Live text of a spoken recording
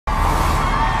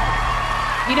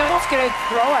You know what's going to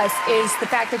throw us is the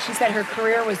fact that she said her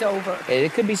career was over.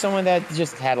 It could be someone that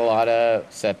just had a lot of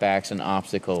setbacks and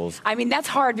obstacles. I mean, that's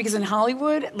hard because in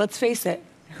Hollywood, let's face it,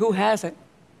 who hasn't?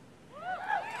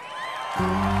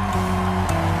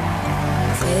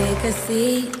 Take a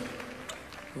seat,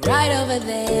 right over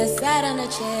there, sat on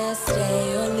a chair,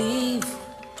 stay or leave.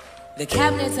 The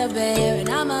cabinets are bare and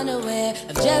I'm unaware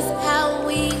of just how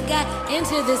we got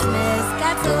into this mess,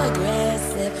 got so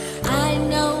aggressive. I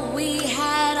know we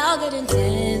had all good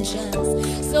intentions,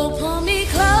 so pull me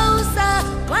closer,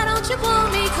 why don't you pull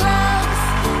me close?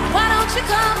 Why don't you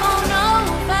come on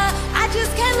over, I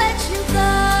just can't let you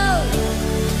go.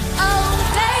 Oh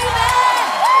baby,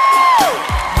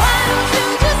 why don't you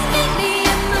just meet me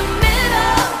in the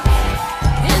middle,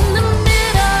 in the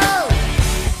middle.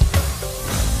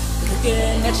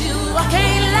 Looking at you, I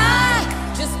can't lie,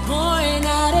 just pouring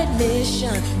out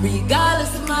admission,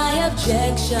 regardless of my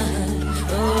objection.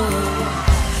 Oh,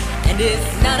 and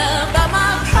it's not about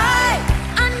my pride.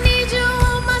 I need you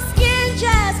on my skin,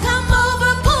 just come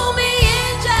over, pull me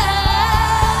in,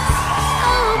 just.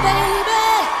 Oh, baby,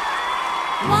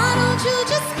 why don't you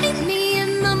just meet me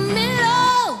in the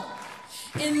middle,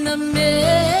 in the middle,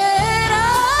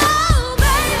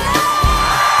 baby?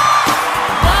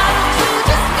 Why don't you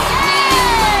just meet me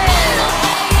in the middle?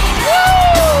 Woo!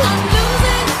 I'm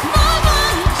losing my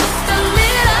mind just a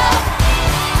little.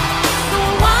 So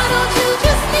why don't you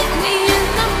just meet me in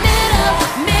the middle,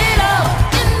 middle,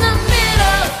 in the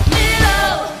middle,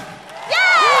 middle?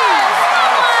 Yes!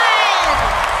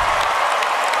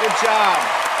 Good job.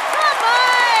 Come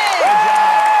on! Good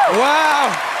job. Wow!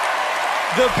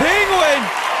 The Penguin!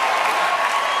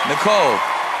 Nicole,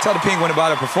 tell the Penguin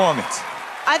about her performance.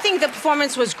 I think the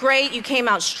performance was great. You came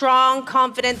out strong,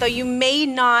 confident, though you may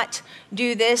not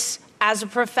do this as a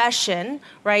profession,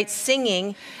 right,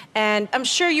 singing. And I'm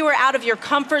sure you were out of your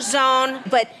comfort zone,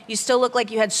 but you still look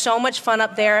like you had so much fun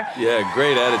up there. Yeah,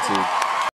 great attitude.